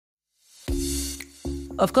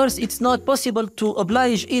Of course, it's not possible to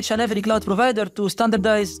oblige each and every cloud provider to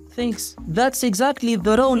standardize things. That's exactly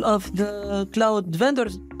the role of the cloud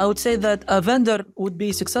vendors. I would say that a vendor would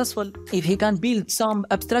be successful if he can build some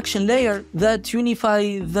abstraction layer that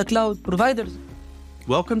unify the cloud providers.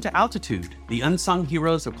 Welcome to Altitude, the unsung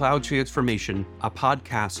heroes of cloud transformation, a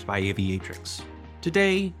podcast by Aviatrix.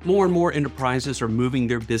 Today, more and more enterprises are moving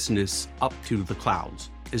their business up to the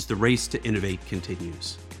clouds as the race to innovate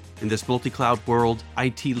continues. In this multi-cloud world,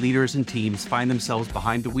 IT leaders and teams find themselves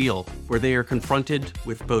behind the wheel, where they are confronted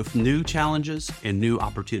with both new challenges and new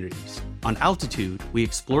opportunities. On Altitude, we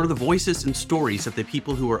explore the voices and stories of the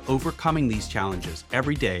people who are overcoming these challenges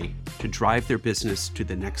every day to drive their business to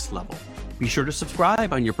the next level. Be sure to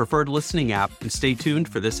subscribe on your preferred listening app and stay tuned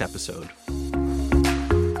for this episode.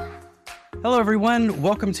 Hello, everyone.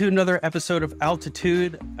 Welcome to another episode of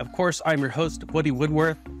Altitude. Of course, I'm your host, Woody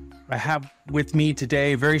Woodworth. I have with me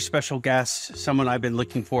today a very special guest, someone I've been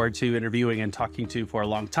looking forward to interviewing and talking to for a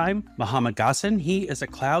long time, Mohammed Ghassan. He is a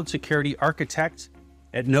cloud security architect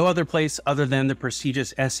at no other place other than the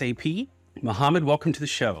prestigious SAP. Mohammed, welcome to the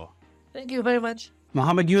show. Thank you very much.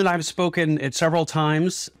 Mohammed, you and I have spoken at several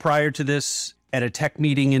times prior to this at a tech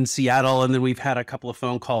meeting in Seattle, and then we've had a couple of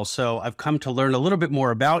phone calls. So I've come to learn a little bit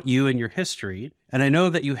more about you and your history. And I know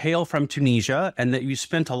that you hail from Tunisia and that you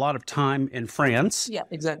spent a lot of time in France. Yeah,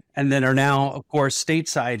 exactly. And then are now, of course,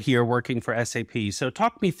 stateside here working for SAP. So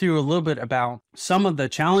talk me through a little bit about some of the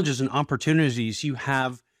challenges and opportunities you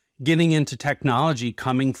have getting into technology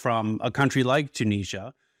coming from a country like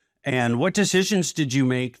Tunisia. And what decisions did you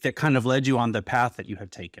make that kind of led you on the path that you have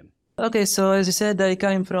taken? Okay, so as you said, I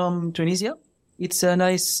came from Tunisia. It's a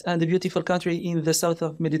nice and a beautiful country in the south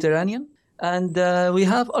of Mediterranean. And we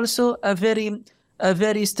have also a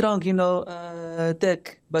very strong,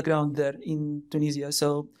 tech background there in Tunisia.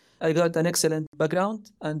 So I got an excellent background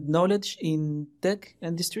and knowledge in tech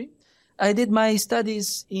industry. I did my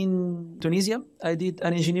studies in Tunisia. I did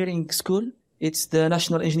an engineering school. It's the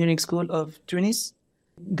National Engineering School of Tunis.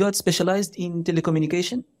 Got specialized in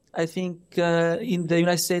telecommunication. I think in the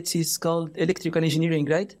United States it's called electrical engineering,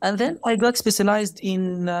 right? And then I got specialized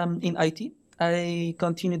in IT. I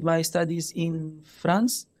continued my studies in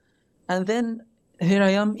France. And then here I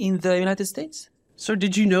am in the United States. So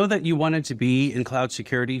did you know that you wanted to be in cloud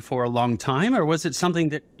security for a long time, or was it something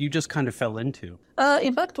that you just kind of fell into?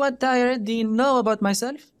 In fact, what I already know about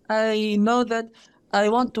myself, I know that I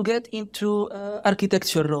want to get into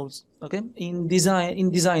architecture roles, okay, in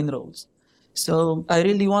design roles. So I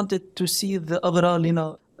really wanted to see the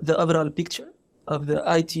overall picture of the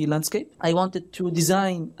IT landscape. I wanted to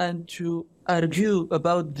design and to argue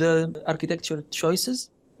about the architecture choices.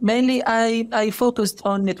 Mainly, I focused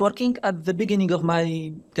on networking at the beginning of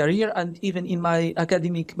my career and even in my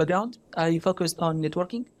academic background. I focused on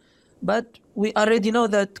networking. But we already know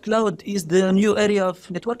that cloud is the new area of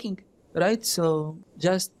networking, right? So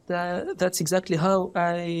just that's exactly how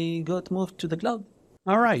I got moved to the cloud.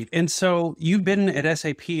 All right. And so you've been at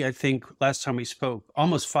SAP, I think last time we spoke,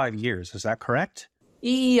 almost 5 years. Is that correct?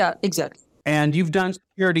 Yeah, exactly. And you've done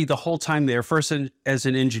security the whole time there, first as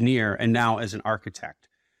an engineer and now as an architect.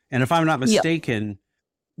 And if I'm not mistaken,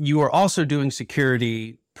 you are also doing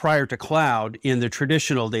security prior to cloud in the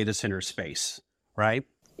traditional data center space, right?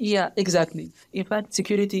 Yeah, exactly. In fact,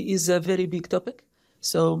 security is a very big topic.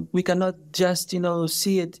 So we cannot just,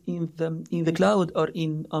 see it in the cloud or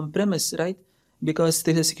in on-premise, right? Because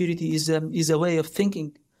data security is a way of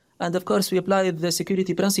thinking. And of course, we apply the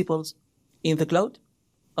security principles in the cloud,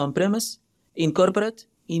 on-premise, in corporate,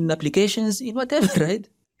 in applications, in whatever, right?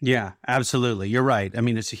 Yeah, absolutely. You're right. I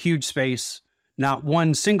mean, it's a huge space, not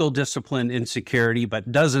one single discipline in security,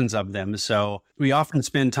 but dozens of them. So we often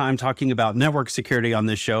spend time talking about network security on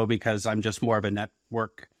this show because I'm just more of a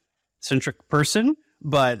network-centric person.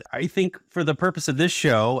 But I think for the purpose of this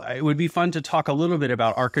show, it would be fun to talk a little bit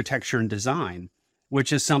about architecture and design,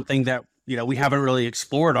 which is something that, we haven't really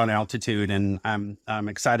explored on Altitude. And I'm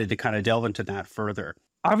excited to kind of delve into that further.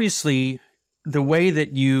 Obviously, the way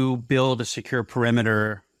that you build a secure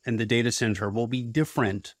perimeter in the data center will be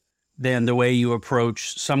different than the way you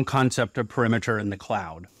approach some concept of perimeter in the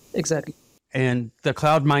cloud. Exactly. And the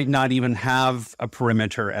cloud might not even have a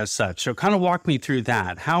perimeter as such. So kind of walk me through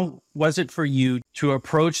that. How was it for you to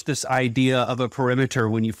approach this idea of a perimeter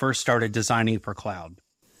when you first started designing for cloud?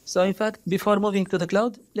 So in fact, before moving to the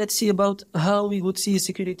cloud, let's see about how we would see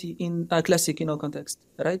security in a classic, context,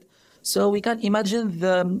 right? So we can imagine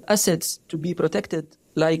the assets to be protected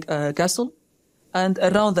like a castle. And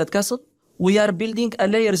around that castle, we are building a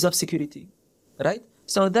layers of security, right?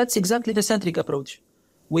 So that's exactly the centric approach.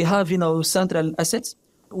 We have, central assets.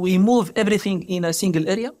 We move everything in a single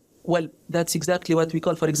area. Well, that's exactly what we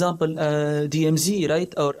call, for example, DMZ,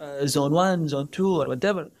 right? Or zone 1, zone 2, or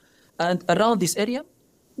whatever. And around this area,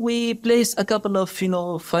 we place a couple of,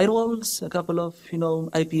 firewalls, a couple of,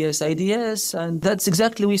 IPS, IDS, and that's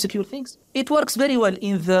exactly we secure things. It works very well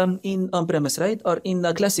in on-premise, right? Or in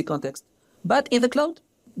a classic context. But in the cloud,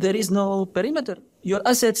 there is no perimeter. Your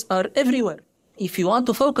assets are everywhere. If you want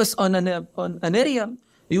to focus on an area,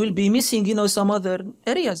 you will be missing, some other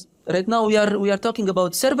areas. Right now, we are talking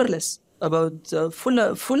about serverless, about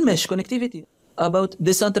full mesh connectivity, about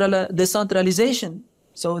decentralization.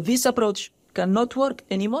 So this approach cannot work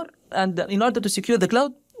anymore. And in order to secure the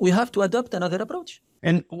cloud, we have to adopt another approach.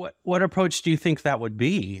 And what approach do you think that would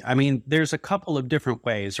be? I mean, there's a couple of different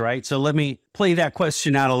ways, right? So let me play that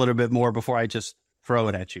question out a little bit more before I just throw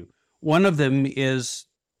it at you. One of them is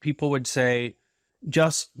people would say,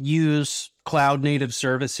 just use cloud native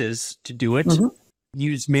services to do it. Mm-hmm.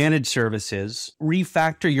 Use managed services,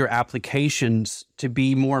 refactor your applications to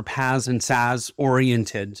be more PaaS and SaaS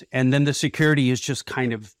oriented. And then the security is just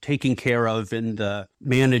kind of taken care of in the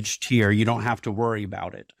managed tier. You don't have to worry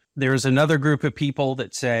about it. There's another group of people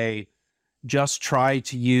that say, just try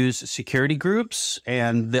to use security groups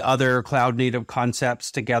and the other cloud native concepts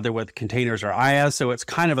together with containers or IaaS. So it's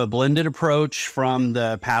kind of a blended approach from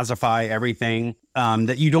the PaaSify everything,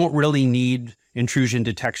 that you don't really need intrusion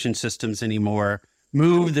detection systems anymore.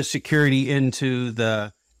 Move the security into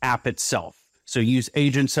the app itself. So use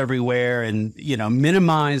agents everywhere and,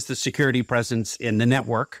 minimize the security presence in the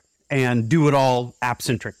network and do it all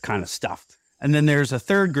app-centric kind of stuff. And then there's a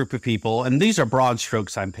third group of people, and these are broad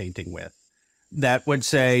strokes I'm painting with, that would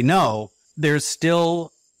say, no, there's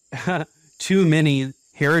still too many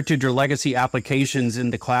heritage or legacy applications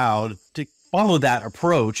in the cloud to follow that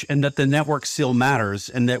approach, and that the network still matters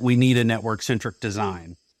and that we need a network-centric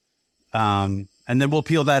design. And then we'll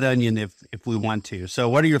peel that onion if we want to. So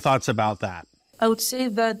what are your thoughts about that? I would say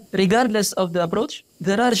that regardless of the approach,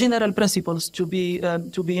 there are general principles to be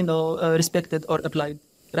respected or applied,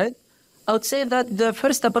 right? I would say that the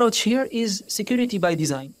first approach here is security by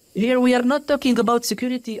design. Here we are not talking about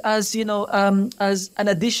security as as an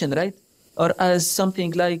addition, right? Or as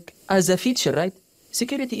something like as a feature, right?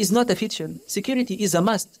 Security is not a feature. Security is a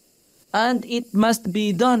must, and it must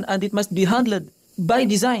be done and it must be handled by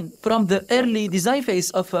design from the early design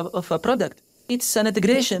phase of a product. It's an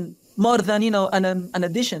integration more than an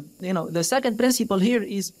addition. The second principle here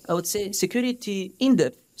is, I would say, security in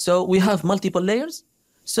depth. So we have multiple layers.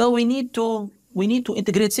 So we need to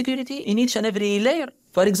integrate security in each and every layer.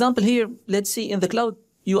 For example, here, let's see in the cloud,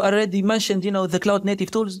 you already mentioned, the cloud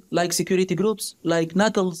native tools like security groups, like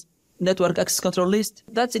Knuckles, network access control list.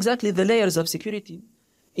 That's exactly the layers of security.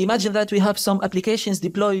 Imagine that we have some applications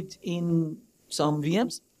deployed in some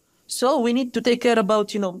VMs. So we need to take care about,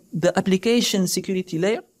 the application security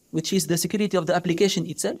layer, which is the security of the application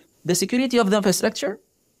itself, the security of the infrastructure,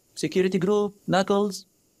 security group, Knuckles,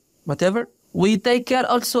 whatever. We take care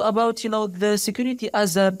also about, the security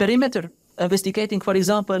as a perimeter, investigating, for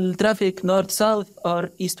example, traffic north-south or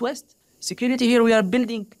east-west. Security here, we are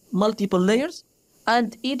building multiple layers,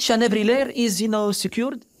 and each and every layer is,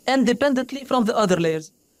 secured independently from the other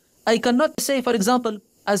layers. I cannot say, for example,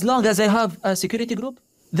 as long as I have a security group,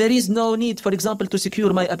 there is no need, for example, to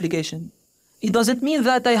secure my application. It doesn't mean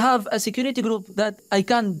that I have a security group that I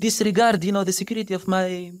can disregard, the security of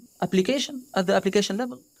my application at the application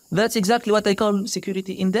level. That's exactly what I call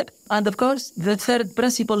security in depth. And of course, the third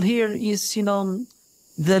principle here is,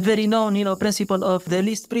 the very known, principle of the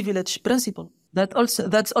least privilege principle.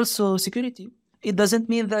 That's also security. It doesn't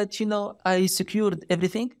mean that, I secured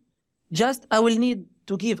everything. Just I will need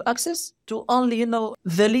to give access to only,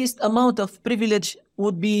 the least amount of privilege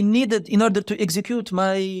would be needed in order to execute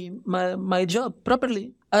my job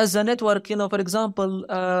properly. As a network, for example,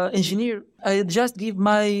 engineer, I just give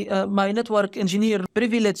my network engineer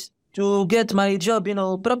privilege to get my job,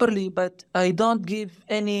 properly, but I don't give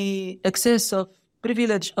any excess of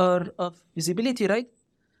privilege or of visibility, right?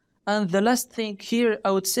 And the last thing here,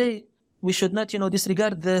 I would say, we should not,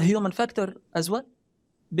 disregard the human factor as well.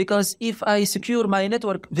 Because if I secure my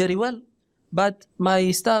network very well, but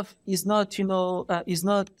my staff is not, is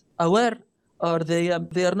not aware, or they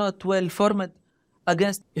are not well formed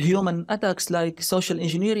against human attacks like social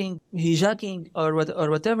engineering, hijacking, or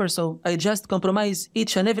whatever. So I just compromise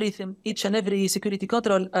each and every security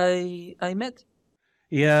control I met.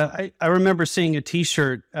 Yeah, I remember seeing a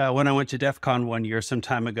T-shirt when I went to DEF CON one year some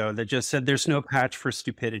time ago that just said, "There's no patch for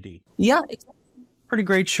stupidity." Yeah, exactly. Pretty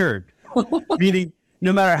great shirt. Meaning,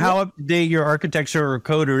 no matter how up to date your architecture or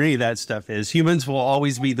code or any of that stuff is, humans will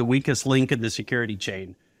always be the weakest link in the security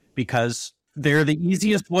chain because They're the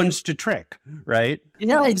easiest ones to trick, right?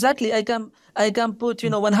 Yeah, exactly. I can put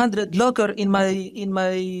 100 locker in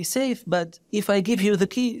my safe, but if I give you the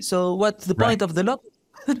key, so what's the Right. point of the lock?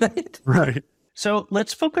 Right? Right. So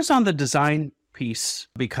let's focus on the design piece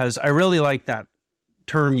because I really like that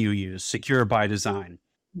term you use, secure by design.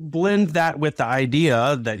 Blend that with the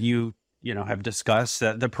idea that you have discussed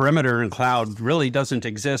that the perimeter in cloud really doesn't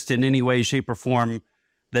exist in any way, shape, or form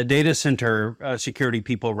that data center security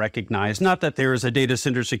people recognize. Not that there is a data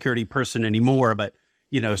center security person anymore, but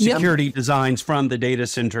Yeah. security designs from the data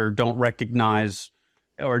center don't recognize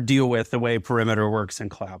or deal with the way perimeter works in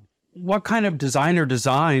cloud. What kind of designer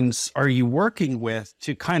designs are you working with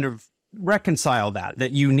to kind of reconcile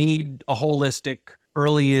that you need a holistic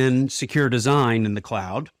early in secure design in the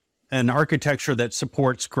cloud, an architecture that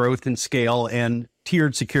supports growth and scale and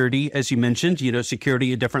tiered security, as you mentioned,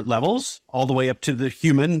 security at different levels, all the way up to the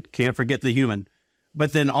human, can't forget the human,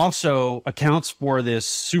 but then also accounts for this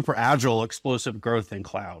super agile, explosive growth in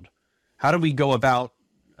cloud. How do we go about,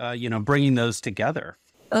 bringing those together?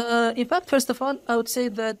 In fact, first of all, I would say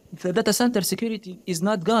that the data center security is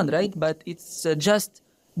not gone, right? But it's just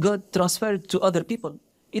got transferred to other people.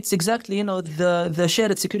 It's exactly, the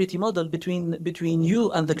shared security model between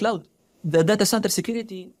you and the cloud. The data center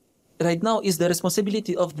security right now is the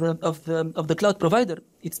responsibility of the cloud provider.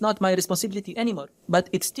 It's not my responsibility anymore, but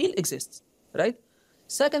it still exists, right?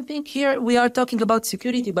 Second thing here, we are talking about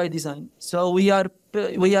security by design. So we are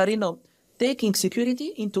taking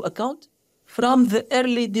security into account from the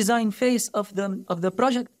early design phase of the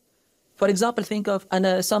project. For example, think of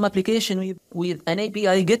some application with an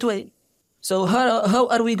API gateway. So how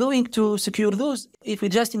are we going to secure those if we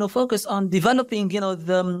just focus on developing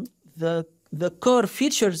the core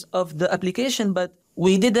features of the application, but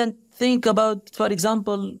we didn't think about, for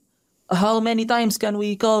example, how many times can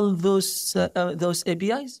we call those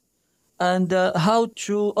APIs, and how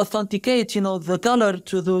to authenticate the color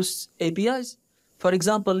to those APIs. For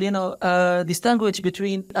example, distinguish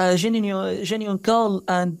between a genuine call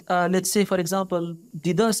and let's say, for example,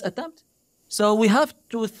 DDoS attempt. So we have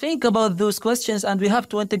to think about those questions, and we have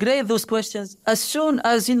to integrate those questions as soon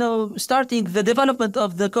as, starting the development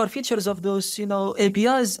of the core features of those,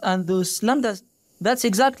 APIs and those lambdas. That's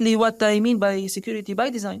exactly what I mean by security by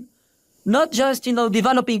design. Not just,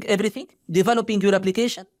 developing everything, developing your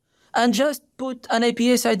application, and just put an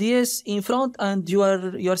APS IDS in front and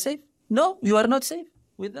you're safe. No, you are not safe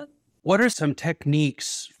with that. What are some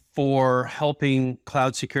techniques for helping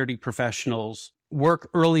cloud security professionals work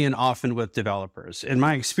early and often with developers? In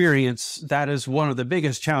my experience, that is one of the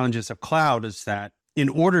biggest challenges of cloud, is that in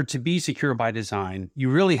order to be secure by design, you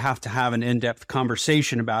really have to have an in-depth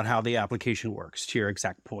conversation about how the application works, to your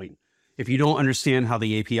exact point. If you don't understand how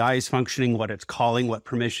the API is functioning, what it's calling, what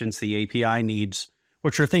permissions the API needs,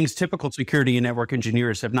 which are things typical security and network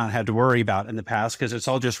engineers have not had to worry about in the past, because it's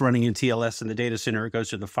all just running in TLS in the data center, it goes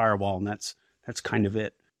to the firewall, and that's kind of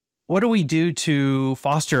it. What do we do to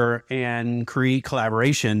foster and create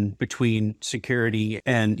collaboration between security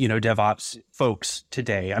and, DevOps folks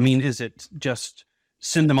today? I mean, is it just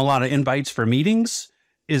send them a lot of invites for meetings?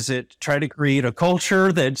 Is it try to create a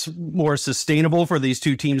culture that's more sustainable for these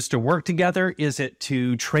two teams to work together? Is it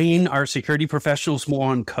to train our security professionals more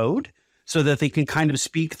on code so that they can kind of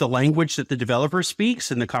speak the language that the developer speaks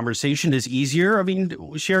and the conversation is easier? I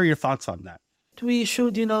mean, share your thoughts on that. We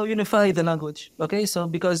should, unify the language. Okay, so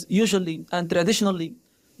because usually and traditionally,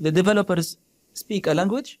 the developers speak a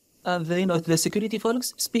language, and the security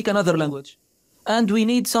folks speak another language, and we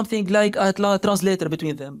need something like a translator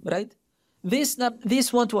between them, right? This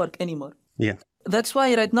won't work anymore. Yeah. That's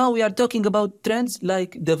why right now we are talking about trends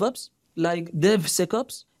like DevOps, like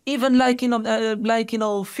DevSecOps, even like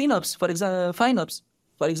FinOps, for example, FinOps,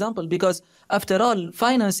 for example, because after all,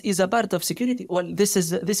 finance is a part of security. Well, this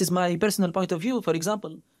is my personal point of view. For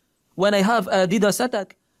example, when I have a DDoS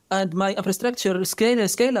attack and my infrastructure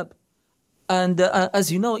scale up, and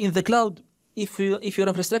as you know, in the cloud, if your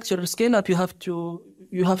infrastructure scale up, you have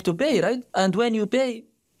to pay, right? And when you pay,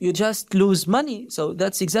 you just lose money. So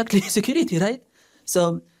that's exactly security, right?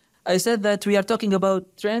 So I said that we are talking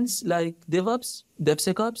about trends like DevOps,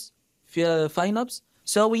 DevSecOps, FinOps.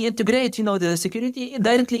 So we integrate, the security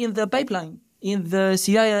directly in the pipeline, in the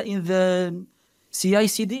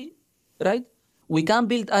CI/CD, right? We can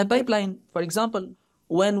build a pipeline. For example,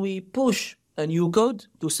 when we push a new code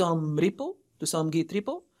to some repo, to some Git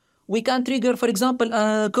repo, we can trigger, for example,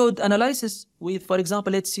 a code analysis with, for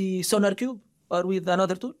example, let's see, SonarQube or with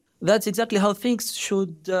another tool. That's exactly how things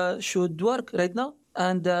should work right now.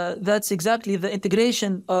 And that's exactly the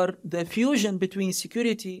integration or the fusion between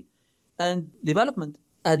security and development.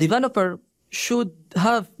 A developer should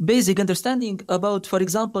have basic understanding about, for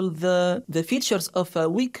example, the features of a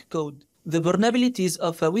weak code, the vulnerabilities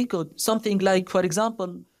of a weak code, something like, for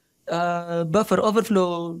example, buffer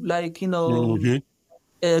overflow, like,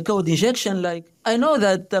 code injection. Like, I know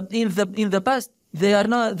that in the past they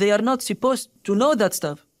are not supposed to know that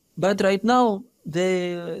stuff, but right now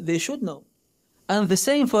they should know. And the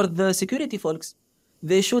same for the security folks.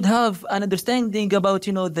 They should have an understanding about,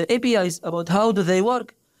 the APIs, about how do they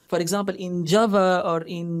work. For example, in Java or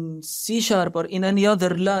in C# or in any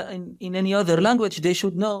other in any other language, they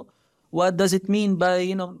should know what does it mean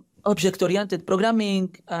by, object-oriented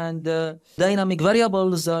programming and dynamic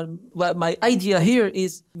variables. What my idea here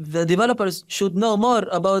is the developers should know more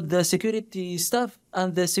about the security stuff,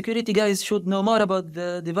 and the security guys should know more about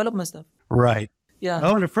the development stuff. Right. Yeah.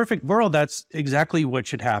 Oh, in a perfect world, that's exactly what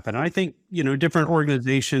should happen. I think, different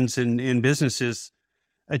organizations and businesses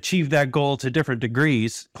achieve that goal to different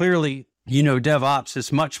degrees. Clearly, DevOps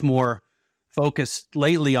is much more focused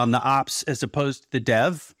lately on the ops as opposed to the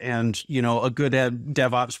dev. And, a good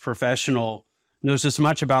DevOps professional knows as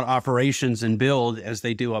much about operations and build as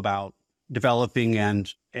they do about developing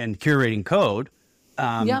and curating code.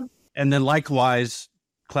 Yeah. And then likewise,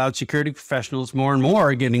 cloud security professionals more and more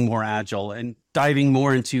are getting more agile and diving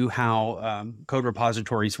more into how code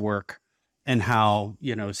repositories work and how,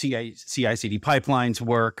 CI/CD pipelines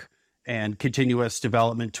work and continuous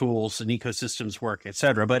development tools and ecosystems work, et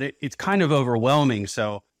cetera. But it's kind of overwhelming.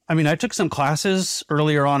 So, I took some classes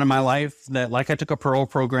earlier on in my life that, like, I took a Perl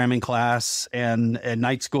programming class and at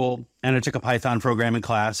night school, and I took a Python programming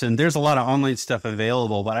class, and there's a lot of online stuff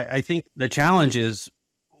available. But I think the challenge is,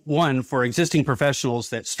 one, for existing professionals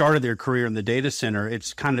that started their career in the data center,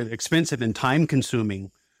 it's kind of expensive and time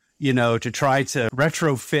consuming, to try to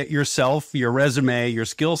retrofit yourself, your resume, your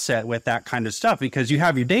skill set with that kind of stuff, because you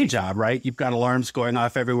have your day job, right? You've got alarms going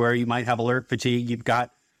off everywhere. You might have alert fatigue. You've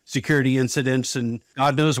got security incidents and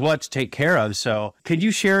God knows what to take care of. So could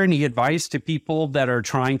you share any advice to people that are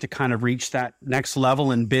trying to kind of reach that next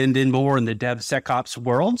level and bend in more in the DevSecOps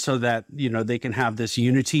world so that, they can have this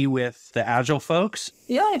unity with the Agile folks?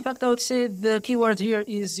 Yeah, in fact, I would say the key word here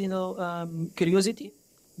is, curiosity.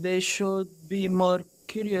 They should be more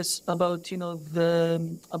curious about,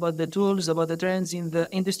 about the tools, about the trends in the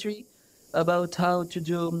industry, about how to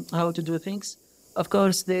do things. Of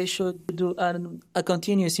course, they should do a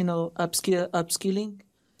continuous, upskilling.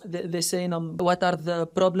 They say, what are the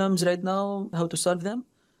problems right now, how to solve them.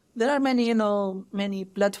 There are many, many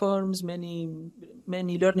platforms, many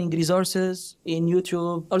learning resources in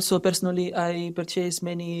YouTube. Also, personally, I purchase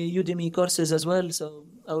many Udemy courses as well. So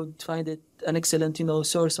I would find it an excellent,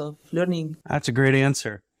 source of learning. That's a great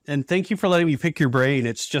answer. And thank you for letting me pick your brain.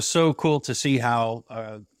 It's just so cool to see how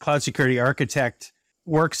a cloud security architect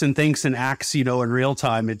works and thinks and acts, in real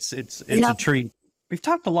time. It's a treat. We've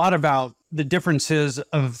talked a lot about the differences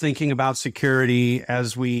of thinking about security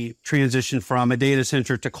as we transition from a data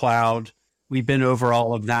center to cloud. We've been over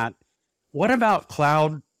all of that. What about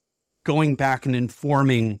cloud going back and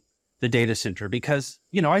informing the data center? Because,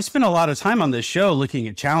 I spend a lot of time on this show looking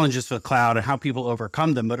at challenges for the cloud and how people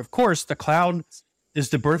overcome them. But of course, the cloud is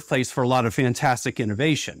the birthplace for a lot of fantastic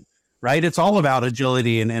innovation, right? It's all about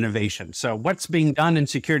agility and innovation. So what's being done in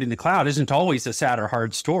security in the cloud isn't always a sad or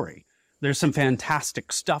hard story. There's some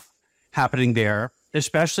fantastic stuff happening there,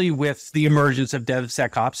 especially with the emergence of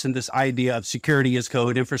DevSecOps and this idea of security as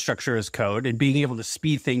code, infrastructure as code, and being able to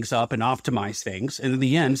speed things up and optimize things. And in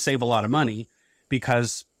the end, save a lot of money,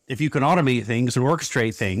 because if you can automate things and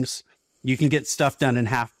orchestrate things, you can get stuff done in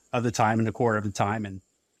half of the time and a quarter of the time, and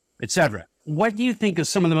et cetera. What do you think is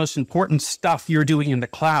some of the most important stuff you're doing in the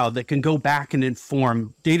cloud that can go back and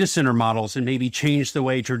inform data center models and maybe change the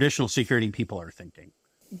way traditional security people are thinking?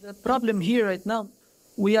 The problem here right now,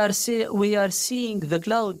 we are seeing the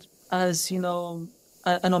cloud as, an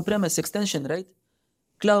on-premise extension, right?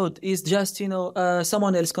 Cloud is just,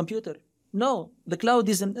 someone else's computer. No, the cloud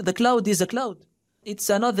is a cloud. It's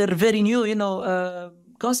another very new,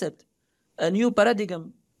 concept, a new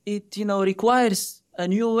paradigm. It, requires a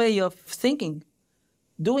new way of thinking.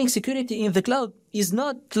 Doing security in the cloud is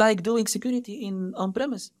not like doing security in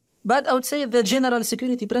on-premise. But I would say the general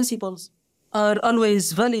security principles are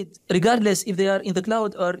always valid, regardless if they are in the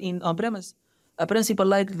cloud or in on-premise. A principle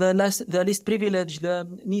like the least privilege, the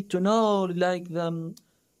need to know,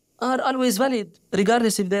 are always valid,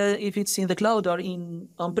 regardless if it's in the cloud or in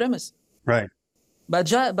on-premise. Right. But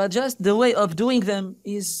just the way of doing them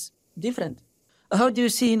is different. How do you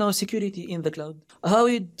see, security in the cloud? How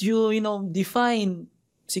do you, define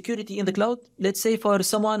security in the cloud? Let's say for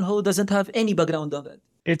someone who doesn't have any background on that.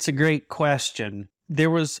 It's a great question. There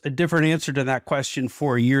was a different answer to that question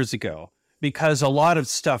 4 years ago, because a lot of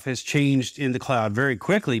stuff has changed in the cloud very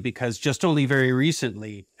quickly, because just only very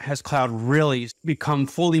recently has cloud really become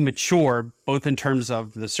fully mature, both in terms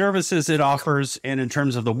of the services it offers and in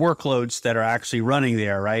terms of the workloads that are actually running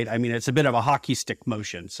there, right? I mean, it's a bit of a hockey stick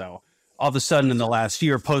motion. So all of a sudden in the last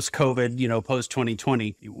year, post-COVID,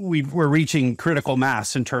 post-2020, we're reaching critical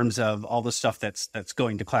mass in terms of all the stuff that's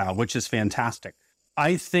going to cloud, which is fantastic.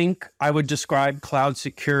 I think I would describe cloud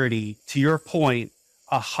security, to your point,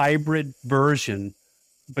 a hybrid version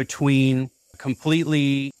between a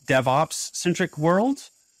completely DevOps-centric world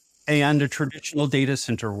and a traditional data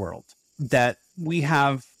center world. That we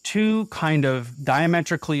have two kind of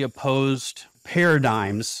diametrically opposed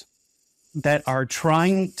paradigms that are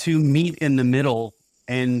trying to meet in the middle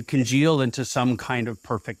and congeal into some kind of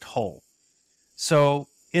perfect whole. So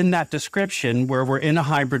in that description, where we're in a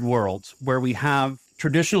hybrid world, where we have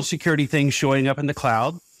traditional security things showing up in the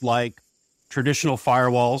cloud, like traditional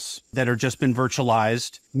firewalls that are just been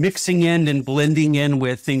virtualized, mixing in and blending in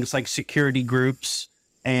with things like security groups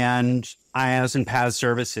and IaaS and PaaS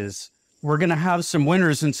services, we're going to have some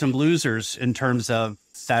winners and some losers in terms of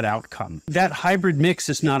that outcome. That hybrid mix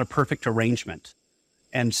is not a perfect arrangement.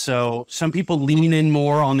 And so some people lean in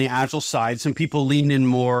more on the agile side, some people lean in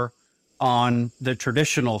more on the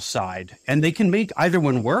traditional side, and they can make either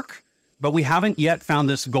one work, but we haven't yet found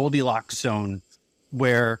this Goldilocks zone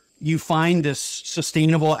where you find this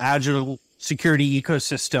sustainable, agile security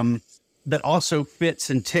ecosystem that also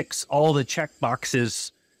fits and ticks all the check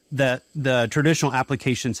boxes that the traditional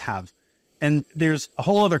applications have. And there's a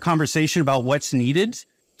whole other conversation about what's needed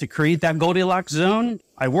to create that Goldilocks zone.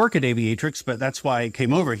 I work at Aviatrix, but that's why I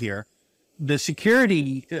came over here. The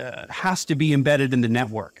security has to be embedded in the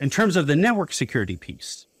network in terms of the network security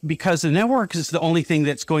piece, because the network is the only thing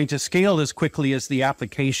that's going to scale as quickly as the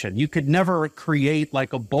application. You could never create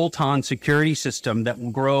like a bolt-on security system that will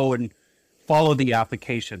grow and follow the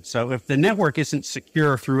application. So if the network isn't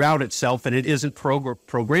secure throughout itself and it isn't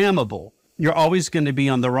programmable, you're always going to be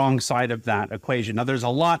on the wrong side of that equation. Now, there's a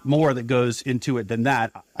lot more that goes into it than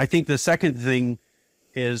that. I think the second thing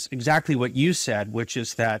is exactly what you said, which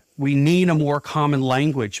is that we need a more common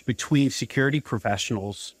language between security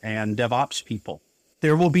professionals and DevOps people.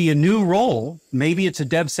 There will be a new role. Maybe it's a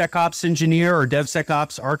DevSecOps engineer or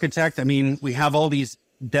DevSecOps architect. I mean, we have all these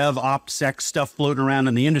DevOpsSec stuff floating around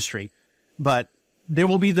in the industry, but there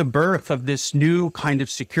will be the birth of this new kind of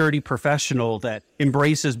security professional that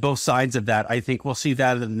embraces both sides of that. I think we'll see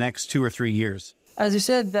that in the next 2 or 3 years. As you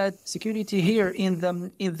said, that security here in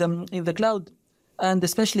the cloud, and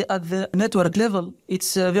especially at the network level,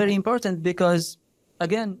 it's very important because,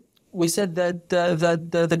 again, we said that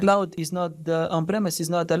the cloud is not the on-premise, is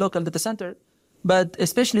not a local data center, but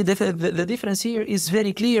especially the difference here is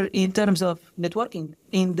very clear in terms of networking.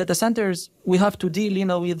 In data centers, we have to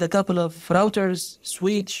deal, with a couple of routers,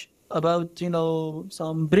 switch, about,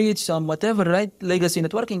 some bridge, some whatever, right? Legacy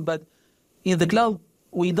networking. But in the cloud,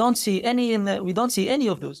 we don't see any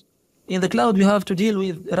of those. In the cloud, we have to deal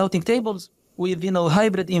with routing tables, with,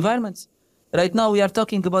 hybrid environments. Right now, we are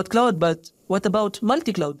talking about cloud, but what about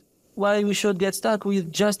multi-cloud? Why we should get stuck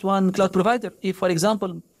with just one cloud provider? If, for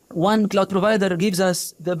example, one cloud provider gives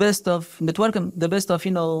us the best of networking, the best of,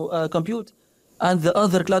 compute, and the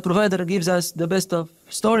other cloud provider gives us the best of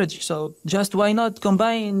storage. So just why not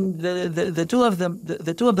combine the two of them,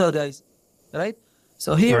 the two of those guys, right?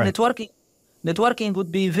 So here, right. Networking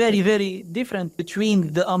would be very, very different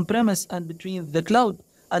between the on-premise and between the cloud,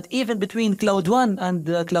 and even between Cloud 1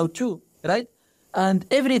 and Cloud 2, right? And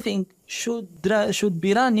everything should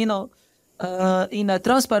be run, in a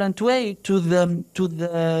transparent way to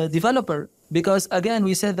the developer, because again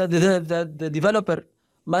we said that the developer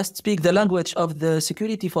must speak the language of the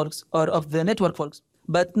security folks or of the network folks,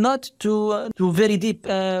 but not to very deep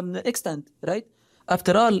extent, right?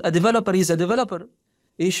 After all, a developer is a developer.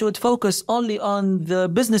 He should focus only on the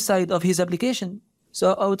business side of his application.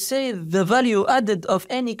 So I would say the value added of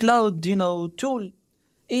any cloud tool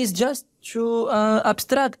is just to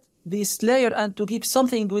abstract this layer and to give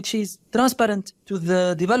something which is transparent to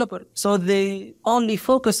the developer, so they only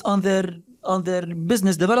focus on their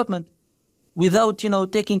business development without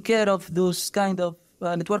taking care of those kind of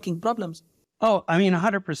networking problems. Oh, I mean,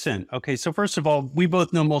 100%. Okay, so first of all, we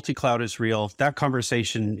both know multi-cloud is real. That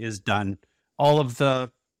conversation is done. All of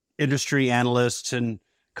the industry analysts and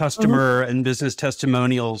customer and business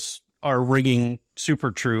testimonials are ringing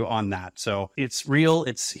super true on that. So it's real,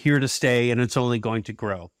 it's here to stay, and it's only going to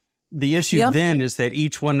grow. The issue then is that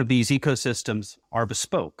each one of these ecosystems are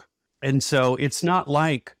bespoke. And so it's not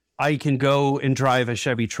like I can go and drive a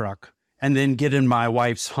Chevy truck and then get in my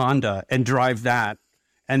wife's Honda and drive that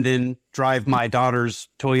and then drive my daughter's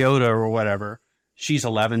Toyota or whatever. She's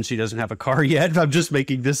 11. She doesn't have a car yet. I'm just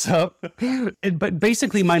making this up. But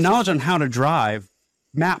basically, my knowledge on how to drive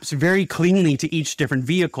maps very cleanly to each different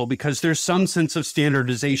vehicle because there's some sense of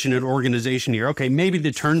standardization and organization here. Okay, maybe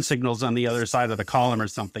the turn signal's on the other side of the column or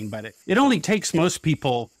something, but it only takes most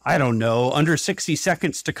people, I don't know, under 60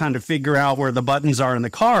 seconds to kind of figure out where the buttons are in the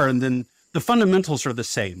car. And then the fundamentals are the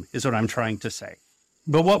same, is what I'm trying to say.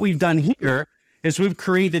 But what we've done here is we've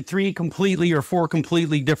created 3 completely or 4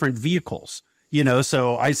 completely different vehicles.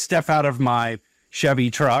 So I step out of my Chevy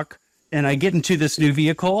truck and I get into this new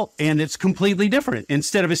vehicle and it's completely different.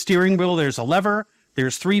 Instead of a steering wheel, there's a lever,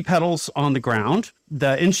 there's 3 pedals on the ground.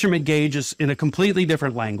 The instrument gauge is in a completely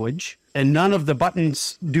different language and none of the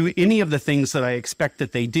buttons do any of the things that I expect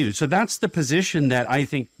that they do. So that's the position that I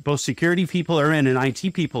think both security people are in and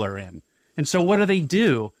IT people are in. And so what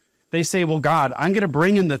do? They say, well, God, I'm going to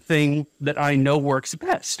bring in the thing that I know works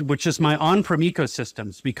best, which is my on-prem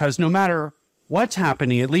ecosystems, because no matter what's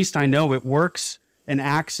happening, at least I know it works and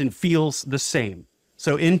acts and feels the same.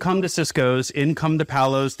 So in come the Ciscos, in come the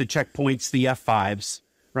Palos, the Checkpoints, the F5s,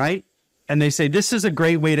 right? And they say, this is a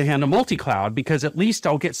great way to handle multi-cloud because at least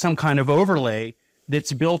I'll get some kind of overlay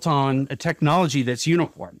that's built on a technology that's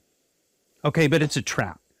uniform. Okay, but it's a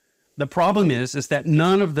trap. The problem is that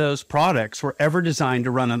none of those products were ever designed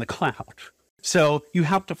to run on the cloud. So you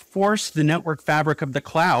have to force the network fabric of the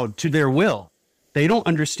cloud to their will. They don't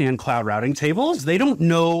understand cloud routing tables. They don't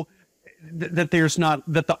know that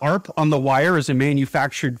the ARP on the wire is a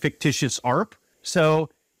manufactured fictitious ARP. So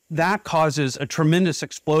that causes a tremendous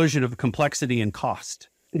explosion of complexity and cost,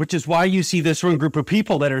 which is why you see this one group of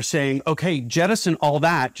people that are saying, okay, jettison all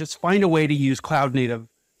that, just find a way to use cloud native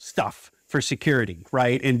stuff for security,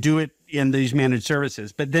 right? And do it in these managed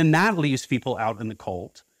services. But then that leaves people out in the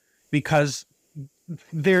cold because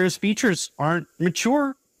their features aren't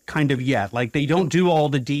mature kind of yet. Like they don't do all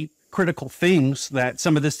the deep critical things that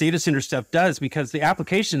some of this data center stuff does because the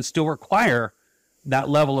applications still require that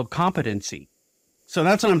level of competency. So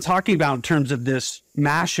that's what I'm talking about in terms of this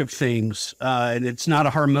mash of things. And it's not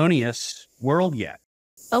a harmonious world yet.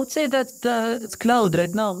 I would say that the cloud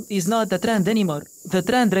right now is not the trend anymore. The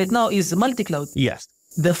trend right now is multi-cloud. Yes.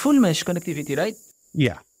 The full mesh connectivity, right?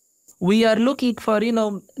 Yeah. We are looking for,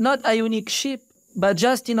 not a unique chip, but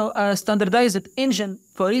just, a standardized engine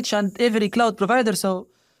for each and every cloud provider. So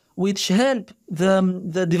which help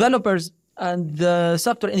the developers and the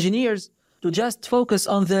software engineers to just focus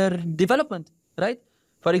on their development, right?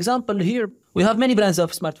 For example, here we have many brands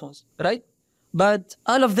of smartphones, right? But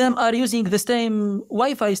all of them are using the same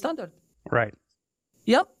Wi-Fi standard. Right.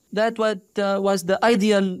 Yeah, that was the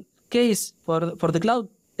ideal case for the cloud,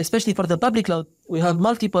 especially for the public cloud. We have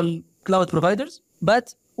multiple cloud providers,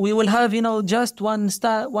 but we will have, just one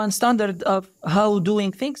standard of how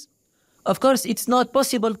doing things. Of course, it's not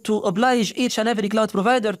possible to oblige each and every cloud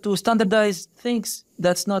provider to standardize things.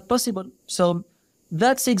 That's not possible. So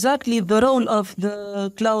that's exactly the role of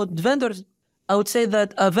the cloud vendors. I would say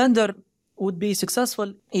that a vendor would be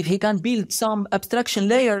successful if he can build some abstraction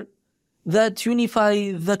layer that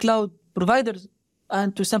unify the cloud providers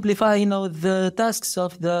and to simplify, the tasks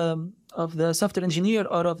of the software engineer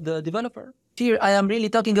or of the developer. Here, I am really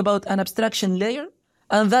talking about an abstraction layer.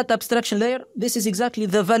 And that abstraction layer, this is exactly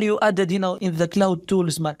the value added, in the cloud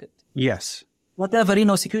tools market. Yes. Whatever,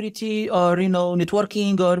 security or,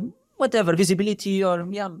 networking or whatever, visibility or,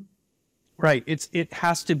 yeah. Right. It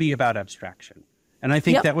has to be about abstraction. And I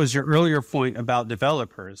think that was your earlier point about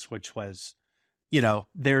developers, which was,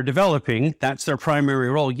 they're developing, that's their primary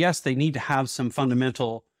role. Yes, they need to have some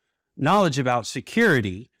fundamental knowledge about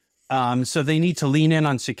security. So they need to lean in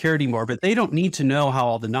on security more, but they don't need to know how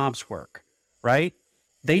all the knobs work, right?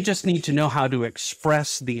 They just need to know how to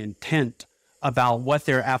express the intent about what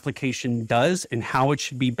their application does and how it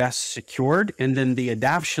should be best secured. And then the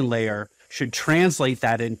adaption layer should translate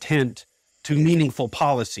that intent to meaningful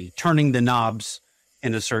policy, turning the knobs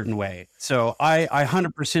in a certain way. So I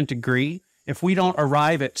 100% agree. If we don't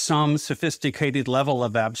arrive at some sophisticated level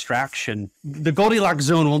of abstraction, the Goldilocks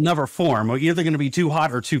zone will never form. We're either going to be too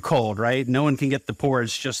hot or too cold, right? No one can get the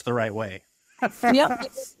porridge just the right way. Yeah.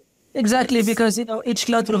 Exactly, because each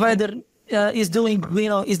cloud provider is doing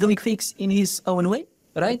things in his own way,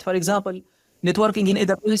 right? For example, networking in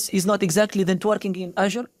AWS is not exactly the networking in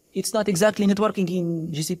Azure. It's not exactly networking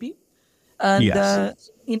in GCP, and yes.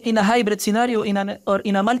 In a hybrid scenario, or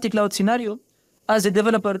in a multi-cloud scenario, as a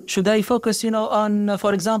developer, should I focus, on,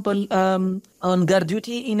 for example, on guard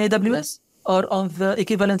duty in AWS or on the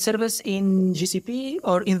equivalent service in GCP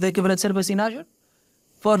or in the equivalent service in Azure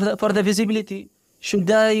for the visibility?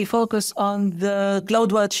 Should I focus on the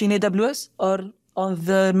CloudWatch in AWS or on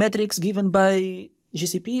the metrics given by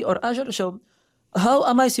GCP or Azure. So how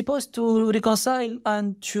am I supposed to reconcile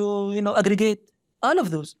and to, aggregate all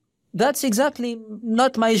of those? That's exactly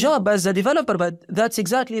not my job as a developer, but that's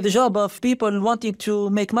exactly the job of people wanting to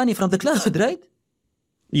make money from the cloud, right?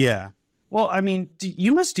 Yeah. Well, I mean,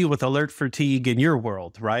 you must deal with alert fatigue in your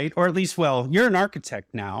world, right? Or at least, well, you're an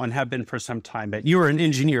architect now and have been for some time, but you were an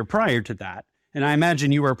engineer prior to that. And I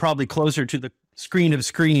imagine you were probably closer to the screen of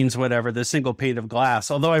screens, whatever, the single pane of glass.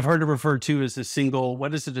 Although I've heard it referred to as a single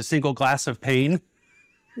glass of pain?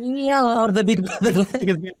 Yeah, or the big It's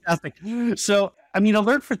fantastic. So, I mean,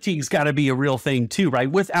 alert fatigue's got to be a real thing too, right?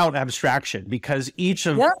 Without abstraction, because each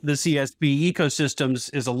of the CSP ecosystems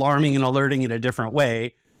is alarming and alerting in a different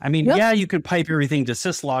way. I mean, you could pipe everything to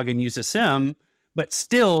syslog and use a SIM, but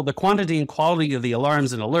still the quantity and quality of the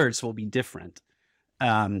alarms and alerts will be different.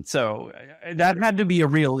 So that had to be a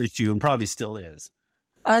real issue and probably still is.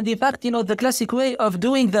 And in fact, the classic way of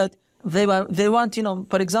doing that, they want,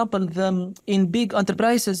 for example, in big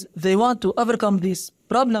enterprises, they want to overcome this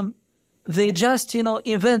problem. They just,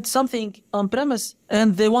 invent something on premise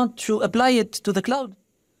and they want to apply it to the cloud.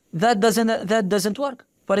 That doesn't work.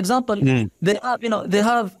 For example, they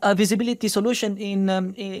have a visibility solution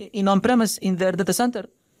in on-premise in their data center.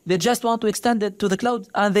 They just want to extend it to the cloud,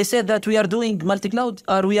 and they say that we are doing multi-cloud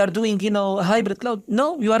or we are doing, hybrid cloud.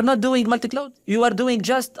 No, you are not doing multi-cloud. You are doing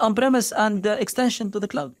just on-premise and extension to the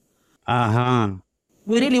cloud.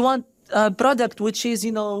 We really want a product which is,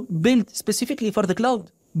 built specifically for the cloud,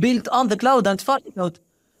 built on the cloud and for the cloud.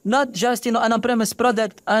 Not just, an on-premise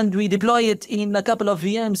product and we deploy it in a couple of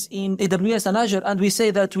VMs in AWS and Azure and we say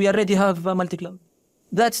that we already have a multi-cloud.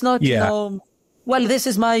 That's not, well, this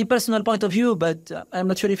is my personal point of view, but I'm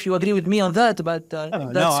not sure if you agree with me on that, but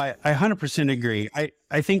no, I 100% agree.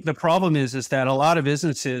 I think the problem is that a lot of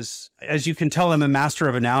businesses, as you can tell, I'm a master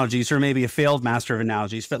of analogies or maybe a failed master of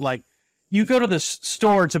analogies, but like you go to the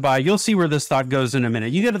store to buy, you'll see where this thought goes in a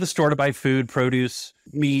minute. You go to the store to buy food, produce,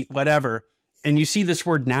 meat, whatever, and you see this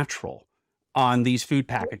word natural on these food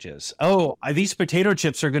packages. Oh, these potato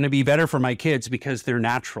chips are going to be better for my kids because they're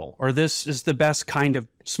natural. Or this is the best kind of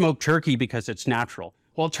smoked turkey because it's natural.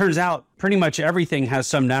 Well, it turns out pretty much everything has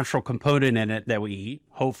some natural component in it that we eat,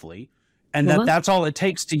 hopefully. And that's all it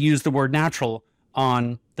takes to use the word natural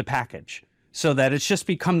on the package. So that it's just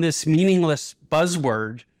become this meaningless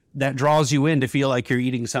buzzword that draws you in to feel like you're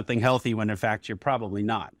eating something healthy when in fact you're probably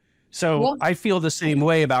not. So I feel the same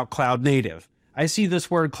way about cloud native. I see this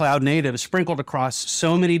word cloud native sprinkled across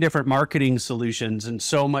so many different marketing solutions and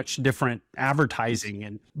so much different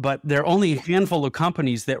advertising. But there are only a handful of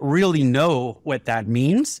companies that really know what that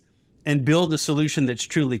means and build a solution that's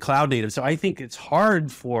truly cloud native. So I think it's hard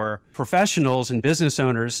for professionals and business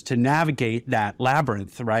owners to navigate that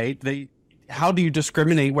labyrinth, right? How do you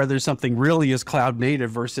discriminate whether something really is cloud native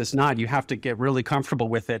versus not? You have to get really comfortable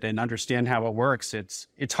with it and understand how it works.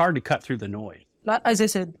 It's hard to cut through the noise. As I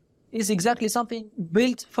said, is exactly something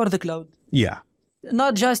built for the cloud. Yeah.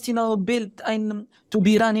 Not just, built to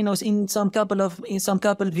be run, in some couple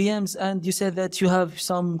VMs and you said that you have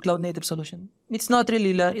some cloud native solution. It's not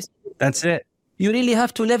really, that's it. You really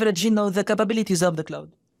have to leverage, the capabilities of the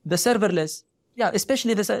cloud, the serverless. Yeah,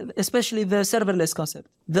 especially the serverless concept,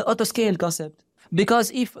 the auto-scale concept.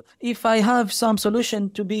 Because if I have some solution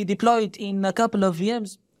to be deployed in a couple of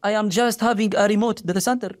VMs, I am just having a remote data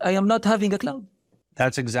center. I am not having a cloud.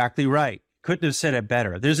 That's exactly right. Couldn't have said it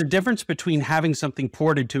better. There's a difference between having something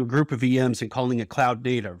ported to a group of VMs and calling it cloud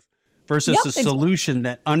native versus a solution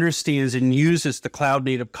that understands and uses the cloud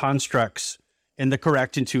native constructs in the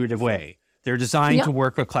correct intuitive way. They're designed to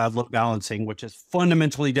work with cloud load balancing, which is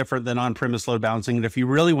fundamentally different than on-premise load balancing. And if you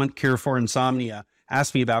really want cure for insomnia,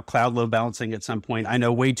 ask me about cloud load balancing at some point. I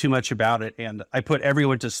know way too much about it and I put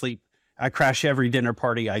everyone to sleep. I crash every dinner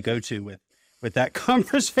party I go to with that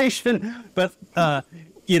conversation. But,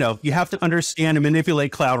 you have to understand and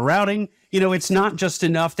manipulate cloud routing. It's not just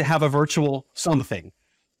enough to have a virtual something.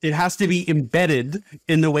 It has to be embedded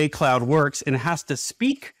in the way cloud works and it has to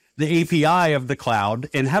speak the API of the cloud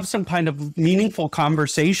and have some kind of meaningful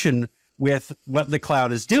conversation with what the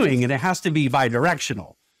cloud is doing. And it has to be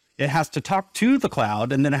bidirectional. It has to talk to the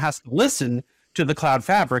cloud and then it has to listen to the cloud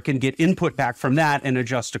fabric and get input back from that and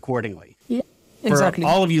adjust accordingly. Yeah, exactly. For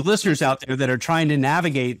all of you listeners out there that are trying to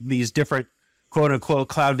navigate these different quote unquote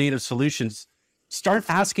cloud native solutions, start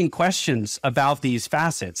asking questions about these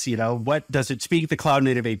facets. What does it speak the cloud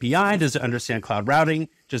native API? Does it understand cloud routing?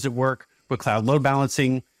 Does it work with cloud load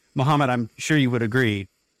balancing? Mohammed, I'm sure you would agree.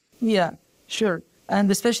 Yeah, sure.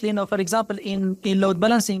 And especially, for example, in load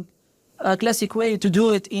balancing, a classic way to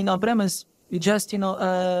do it in on-premise, you just,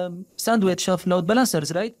 sandwich of load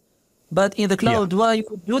balancers, right? But in the cloud, why you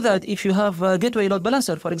could do that if you have a gateway load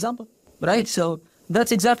balancer, for example, right? So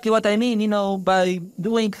that's exactly what I mean, by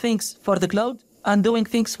doing things for the cloud and doing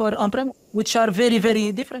things for on-prem, which are very,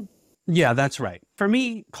 very different. Yeah, that's right. For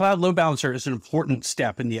me, Cloud Load Balancer is an important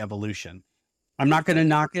step in the evolution. I'm not going to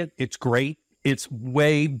knock it. It's great. It's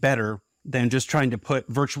way better than just trying to put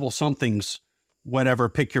virtual somethings, whatever,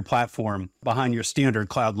 pick your platform, behind your standard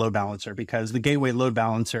Cloud Load Balancer, because the Gateway Load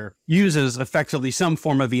Balancer uses effectively some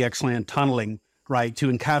form of VXLAN tunneling, right,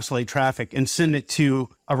 to encapsulate traffic and send it to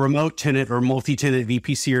a remote tenant or multi-tenant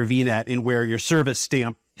VPC or VNet in where your service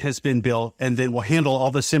stamp has been built, and then we'll handle all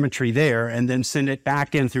the symmetry there and then send it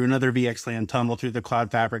back in through another VXLAN tunnel through the Cloud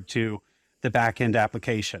Fabric to the backend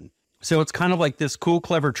application. So it's kind of like this cool,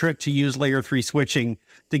 clever trick to use layer 3 switching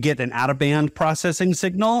to get an out-of-band processing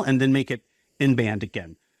signal and then make it in-band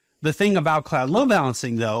again. The thing about cloud load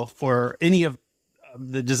balancing, though, for any of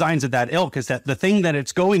the designs of that ilk is that the thing that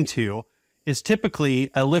it's going to is typically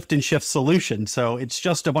a lift and shift solution. So it's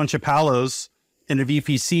just a bunch of Palos in a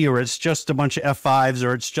VPC, or it's just a bunch of F5s,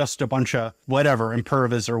 or it's just a bunch of whatever,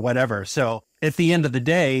 Impervas or whatever. So at the end of the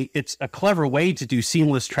day, it's a clever way to do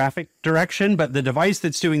seamless traffic direction, but the device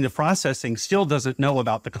that's doing the processing still doesn't know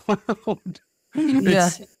about the cloud. Yeah.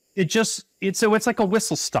 It's like a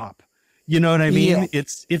whistle stop. You know what I mean? Yeah.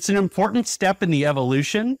 It's an important step in the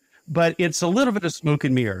evolution, but it's a little bit of smoke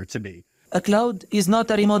and mirror to me. A cloud is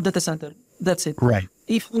not a remote data center. That's it. Right.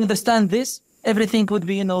 If we understand this, everything would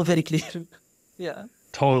be, very clear. Yeah.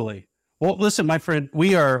 Totally. Well, listen, my friend,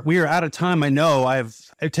 we are out of time. I know I've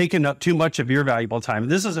taken up too much of your valuable time.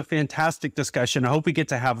 This is a fantastic discussion. I hope we get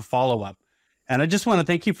to have a follow-up. And I just want to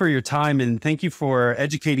thank you for your time, and thank you for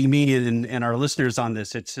educating me and our listeners on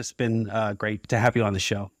this. It's just been great to have you on the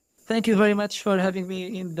show. Thank you very much for having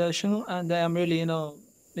me in the show. And I am really,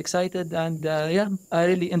 excited. And I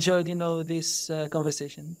really enjoyed, this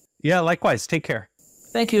conversation. Yeah, likewise. Take care.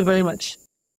 Thank you very much.